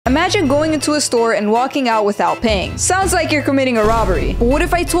Imagine going into a store and walking out without paying. Sounds like you're committing a robbery. But what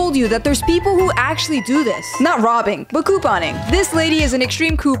if I told you that there's people who actually do this? Not robbing, but couponing. This lady is an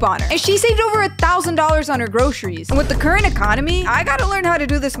extreme couponer, and she saved over $1,000 on her groceries. And with the current economy, I gotta learn how to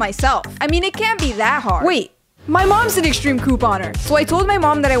do this myself. I mean, it can't be that hard. Wait. My mom's an extreme couponer, so I told my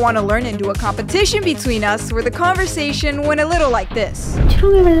mom that I want to learn and do a competition between us where the conversation went a little like this. You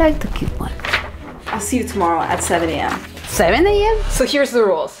don't even like to coupon. I'll see you tomorrow at 7 a.m. 7 a.m.? So here's the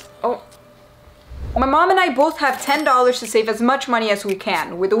rules. Oh. My mom and I both have $10 to save as much money as we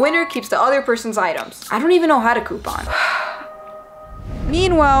can, where the winner keeps the other person's items. I don't even know how to coupon.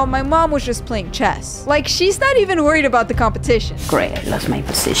 Meanwhile, my mom was just playing chess. Like, she's not even worried about the competition. Great, I lost my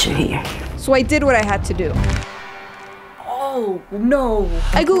position here. So I did what I had to do. Oh, no.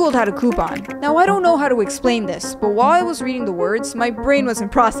 I googled how to coupon. Now, I don't know how to explain this, but while I was reading the words, my brain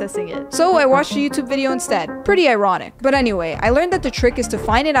wasn't processing it. So I watched a YouTube video instead. Pretty ironic. But anyway, I learned that the trick is to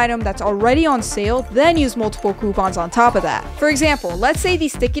find an item that's already on sale, then use multiple coupons on top of that. For example, let's say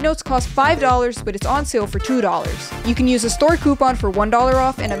these sticky notes cost $5, but it's on sale for $2. You can use a store coupon for $1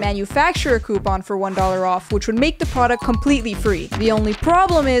 off and a manufacturer coupon for $1 off, which would make the product completely free. The only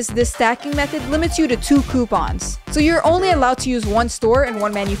problem is this stacking method limits you to 2 coupons. So you're only allowed to use 1 store and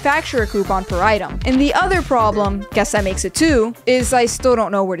 1 manufacturer coupon per item. And the other problem, guess that makes it 2, is I still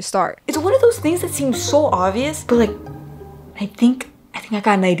don't know where to start. It's one of those things that seems so obvious, but like, I think I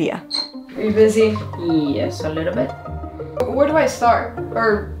got an idea. Are you busy? Yes, a little bit. Where do I start?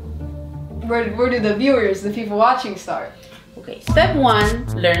 Or where do the viewers, the people watching start? Okay, step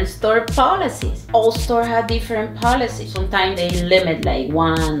 1, learn store policies. All stores have different policies. Sometimes they limit like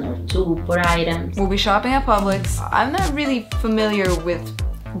 1 or 2 per item. We'll be shopping at Publix. I'm not really familiar with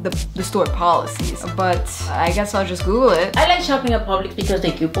the store policies, but I guess I'll just Google it. I like shopping at Publix because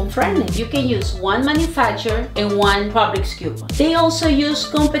they're coupon friendly. You can use 1 manufacturer and 1 Publix coupon. They also use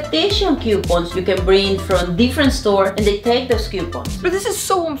competition coupons you can bring from different stores and they take those coupons. But this is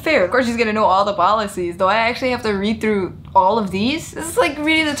so unfair. Of course she's gonna know all the policies. Do I actually have to read through all of these? This is like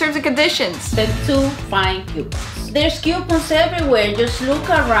reading the terms and conditions. Step 2, find coupons. There's coupons everywhere. Just look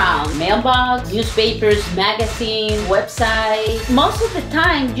around. Mailbox, newspapers, magazine, website. Most of the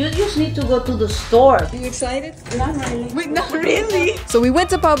time, you just need to go to the store. Are you excited? Not really. Wait, not really? So we went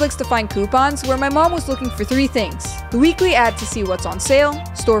to Publix to find coupons, where my mom was looking for 3 things. The weekly ad to see what's on sale,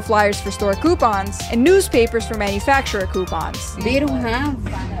 store flyers for store coupons, and newspapers for manufacturer coupons. They don't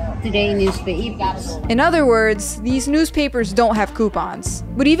have today newspapers. In other words, these newspapers don't have coupons.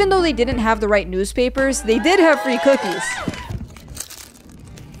 But even though they didn't have the right newspapers, they did have free cookies.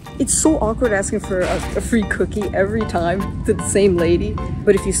 It's so awkward asking for a free cookie every time to the same lady,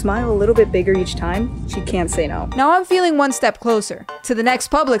 but if you smile a little bit bigger each time, she can't say no. Now I'm feeling one step closer. To the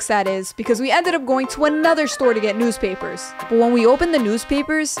next Publix, that is, because we ended up going to another store to get newspapers. But when we opened the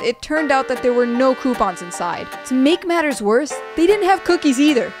newspapers, it turned out that there were no coupons inside. To make matters worse, they didn't have cookies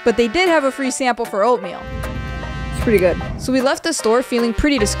either, but they did have a free sample for oatmeal. It's pretty good. So we left the store feeling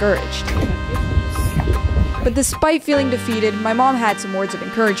pretty discouraged. But despite feeling defeated, my mom had some words of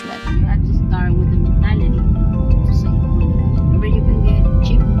encouragement. You have to start with the mentality to save money. Remember, you can get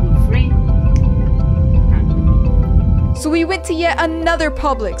cheap with free. So we went to yet another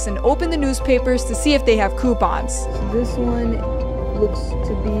Publix and opened the newspapers to see if they have coupons. So this one looks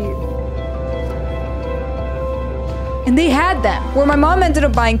to be... And they had them, where my mom ended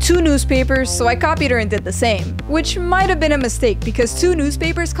up buying 2 newspapers, so I copied her and did the same. Which might have been a mistake, because 2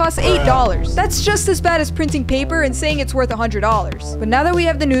 newspapers cost $8. That's just as bad as printing paper and saying it's worth $100. But now that we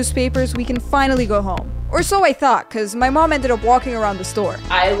have the newspapers, we can finally go home. Or so I thought, because my mom ended up walking around the store.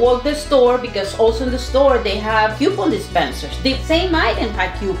 I walked the store because also in the store they have coupon dispensers. The same item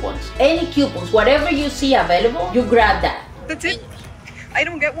have coupons. Any coupons, whatever you see available, you grab that. That's it? I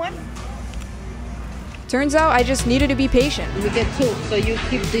don't get one? Turns out I just needed to be patient. We get 2, so you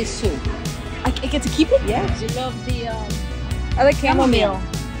keep this 2. I get to keep it? Yes. You love the I like chamomile.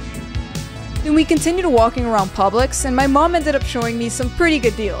 Then we continued walking around Publix, and my mom ended up showing me some pretty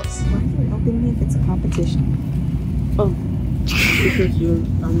good deals. Why are you helping me if it's a competition? Oh, because you're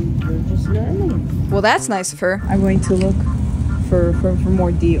just learning. Well, that's nice of her. I'm going to look for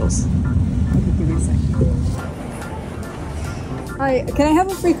more deals. Okay, give me a second. Hi, can I have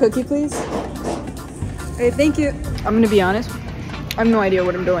a free cookie, please? Hey, thank you. I'm gonna be honest. I have no idea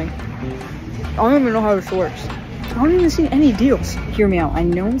what I'm doing. I don't even know how this works. I don't even see any deals. Hear me out. I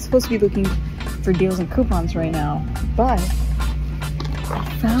know I'm supposed to be looking for deals and coupons right now, but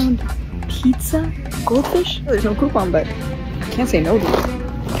I found pizza, goldfish. There's no coupon, but I can't say no to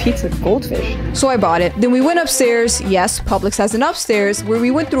pizza, goldfish. So I bought it. Then we went upstairs. Yes, Publix has an upstairs where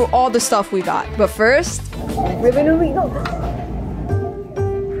we went through all the stuff we got. But first, we're gonna leave.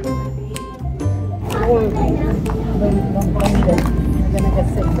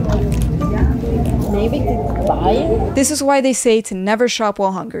 Maybe to buy it? This is why they say to never shop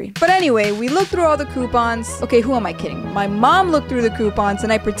while hungry. But anyway, we looked through all the coupons. Okay, who am I kidding? My mom looked through the coupons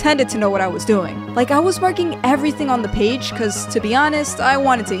and I pretended to know what I was doing. Like I was marking everything on the page because, to be honest, I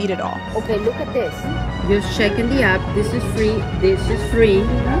wanted to eat it all. Okay, look at this. Just checking the app. This is free. This is free.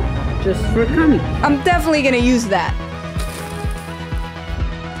 Just for coming. I'm definitely gonna use that.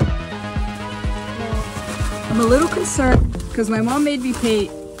 I'm a little concerned because my mom made me pay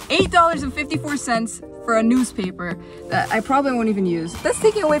 $8.54 for a newspaper that I probably won't even use. That's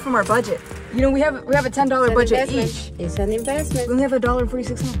taking away from our budget. You know, we have a $10 budget each. It's an investment. We only have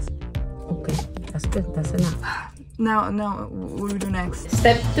 $1.46. Okay, that's good. That's enough. Now, what do we do next?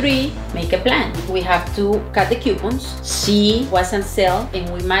 Step 3, make a plan. We have to cut the coupons, see what's on sale, and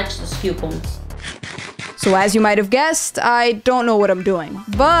we match those coupons. So as you might have guessed, I don't know what I'm doing.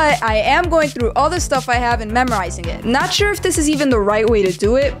 But I am going through all the stuff I have and memorizing it. Not sure if this is even the right way to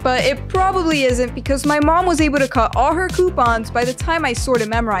do it, but it probably isn't because my mom was able to cut all her coupons by the time I sort of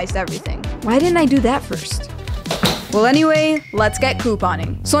memorized everything. Why didn't I do that first? Well anyway, let's get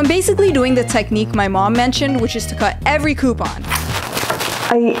couponing. So I'm basically doing the technique my mom mentioned, which is to cut every coupon.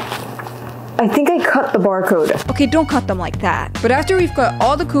 I think I cut the barcode. Okay, don't cut them like that. But after we've cut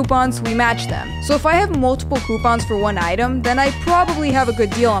all the coupons, we match them. So if I have multiple coupons for one item, then I probably have a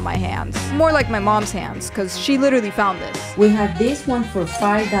good deal on my hands. More like my mom's hands, because she literally found this. We have this one for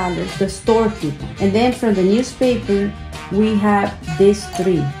 $5, the store coupon. And then for the newspaper, we have this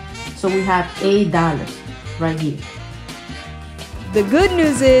 3. So we have $8 right here. The good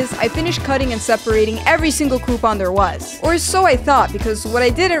news is, I finished cutting and separating every single coupon there was. Or so I thought, because what I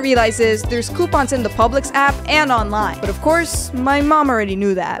didn't realize is there's coupons in the Publix app and online. But of course, my mom already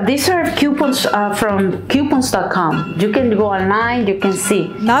knew that. These are coupons from coupons.com. You can go online, you can see.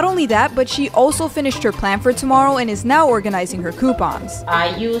 Not only that, but she also finished her plan for tomorrow and is now organizing her coupons.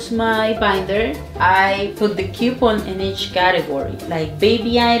 I use my binder. I put the coupon in each category, like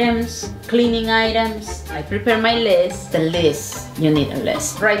baby items, cleaning items. I prepare my list, the list. You need a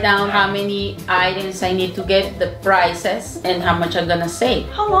list. Write down how many items I need to get, the prices, and how much I'm gonna save.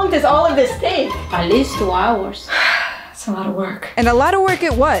 How long does all of this take? At least 2 hours. It's a lot of work. And a lot of work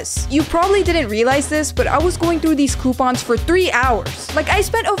it was. You probably didn't realize this, but I was going through these coupons for 3 hours. Like I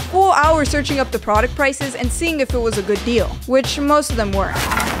spent a full hour searching up the product prices and seeing if it was a good deal, which most of them weren't.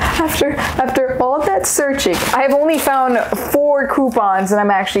 After all of that searching, I have only found 4 coupons that I'm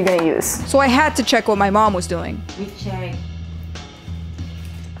actually gonna use. So I had to check what my mom was doing. We check.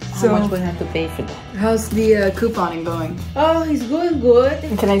 How much we have to pay for that? How's the couponing going? Oh, it's going good.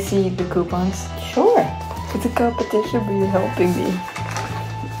 Can I see the coupons? Sure. It's a competition, but you're helping me.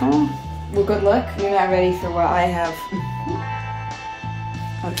 Oh. Well, good luck. You're not ready for what I have.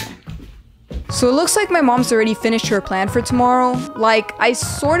 Okay. So it looks like my mom's already finished her plan for tomorrow. Like, I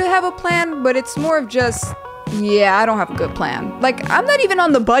sort of have a plan, but it's more of just... yeah, I don't have a good plan. Like, I'm not even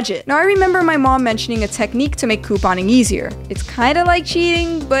on the budget. Now, I remember my mom mentioning a technique to make couponing easier. It's kind of like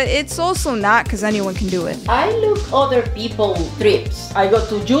cheating, but it's also not because anyone can do it. I look other people's trips. I go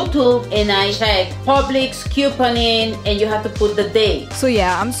to YouTube and I check Publix couponing and you have to put the date. So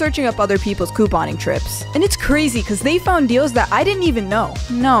yeah, I'm searching up other people's couponing trips. And it's crazy because they found deals that I didn't even know.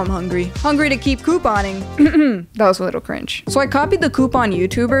 Now I'm hungry. Hungry to keep couponing. That was a little cringe. So I copied the coupon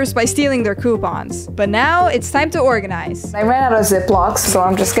YouTubers by stealing their coupons. But now it's time to organize. I ran out of Ziplocs, so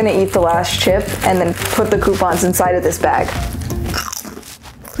I'm just gonna eat the last chip and then put the coupons inside of this bag.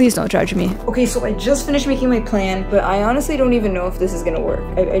 Please don't judge me. Okay, so I just finished making my plan, but I honestly don't even know if this is gonna work.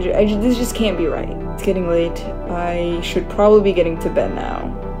 This just can't be right. It's getting late. I should probably be getting to bed now.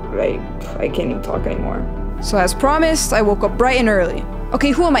 Right? I can't even talk anymore. So as promised, I woke up bright and early.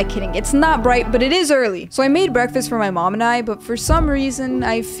 Okay, who am I kidding? It's not bright, but it is early. So I made breakfast for my mom and I, but for some reason,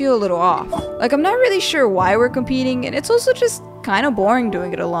 I feel a little off. Like, I'm not really sure why we're competing, and it's also just kind of boring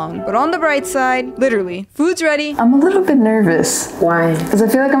doing it alone. But on the bright side, literally, food's ready. I'm a little bit nervous. Why? Because I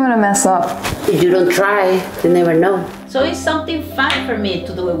feel like I'm gonna mess up. If you don't try, you never know. So it's something fun for me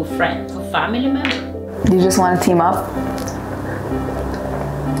to do it with friends or family members. You just want to team up?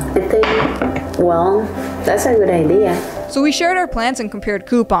 I think, well, that's a good idea. So we shared our plans and compared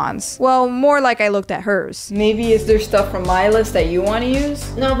coupons. Well, more like I looked at hers. Maybe is there stuff from my list that you want to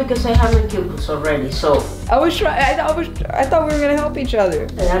use? No, because I have my coupons already, so... I thought we were gonna help each other.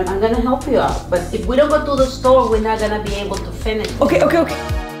 And I'm gonna help you out, but if we don't go to the store, we're not gonna be able to finish. Okay.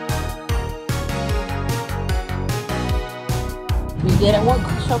 You get a one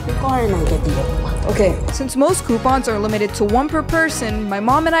shopping cart and I get the other one. Okay, since most coupons are limited to 1 per person, my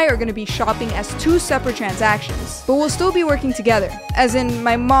mom and I are going to be shopping as 2 separate transactions. But we'll still be working together, as in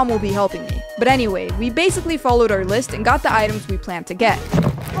my mom will be helping me. But anyway, we basically followed our list and got the items we planned to get.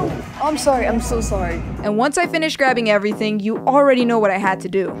 I'm sorry, I'm so sorry. And once I finished grabbing everything, you already know what I had to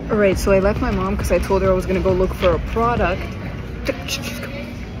do. Alright, so I left my mom because I told her I was gonna go look for a product.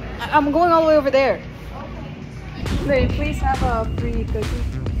 I'm going all the way over there. May I please have a free cookie?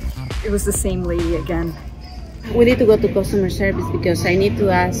 It was the same lady again. We need to go to customer service because I need to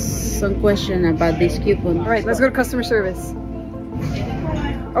ask some question about this coupon. Alright, let's go to customer service.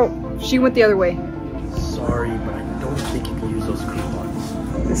 Oh, she went the other way. Sorry, but I don't think you can use those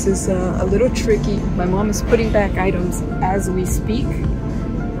coupons. This is a little tricky. My mom is putting back items as we speak.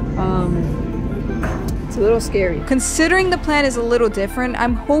 It's a little scary. Considering the plan is a little different,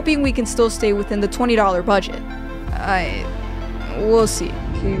 I'm hoping we can still stay within the $20 budget. We'll see.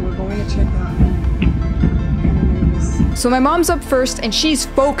 Okay, we're going to check out. So my mom's up first and she's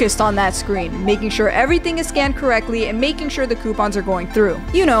focused on that screen, making sure everything is scanned correctly and making sure the coupons are going through.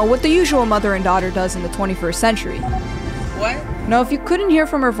 You know, what the usual mother and daughter does in the 21st century. What? Now, if you couldn't hear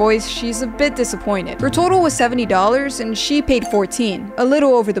from her voice, she's a bit disappointed. Her total was $70 and she paid $14, a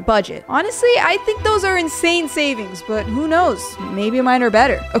little over the budget. Honestly, I think those are insane savings, but who knows? Maybe mine are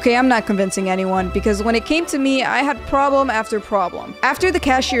better. Okay, I'm not convincing anyone because when it came to me, I had problem after problem. After the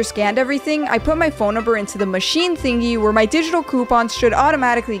cashier scanned everything, I put my phone number into the machine thingy where my digital coupons should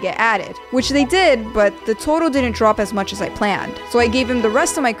automatically get added, which they did, but the total didn't drop as much as I planned. So I gave him the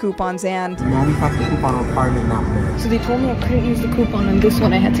rest of my coupons and... Now we have the coupon requirement not met. So they told me I couldn't use the coupon on this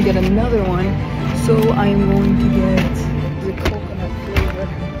one. I had to get another one. So I am going to get the coconut flavor.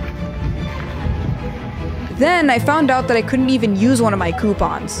 Then I found out that I couldn't even use one of my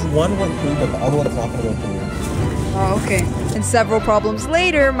coupons. One went through, but the other one is not going to go through. Oh, okay. And several problems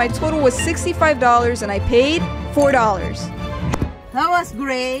later, my total was $65 and I paid $4. That was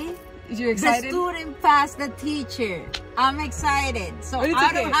great. You excited? The student passed the teacher. I'm excited. So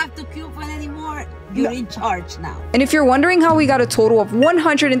I don't have to coupon anymore. You're in charge now. And if you're wondering how we got a total of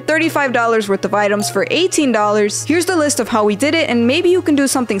 $135 worth of items for $18, here's the list of how we did it, and maybe you can do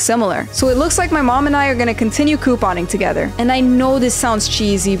something similar. So it looks like my mom and I are gonna continue couponing together. And I know this sounds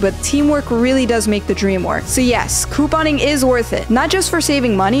cheesy, but teamwork really does make the dream work. So yes, couponing is worth it. Not just for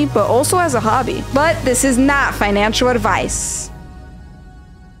saving money, but also as a hobby. But this is not financial advice.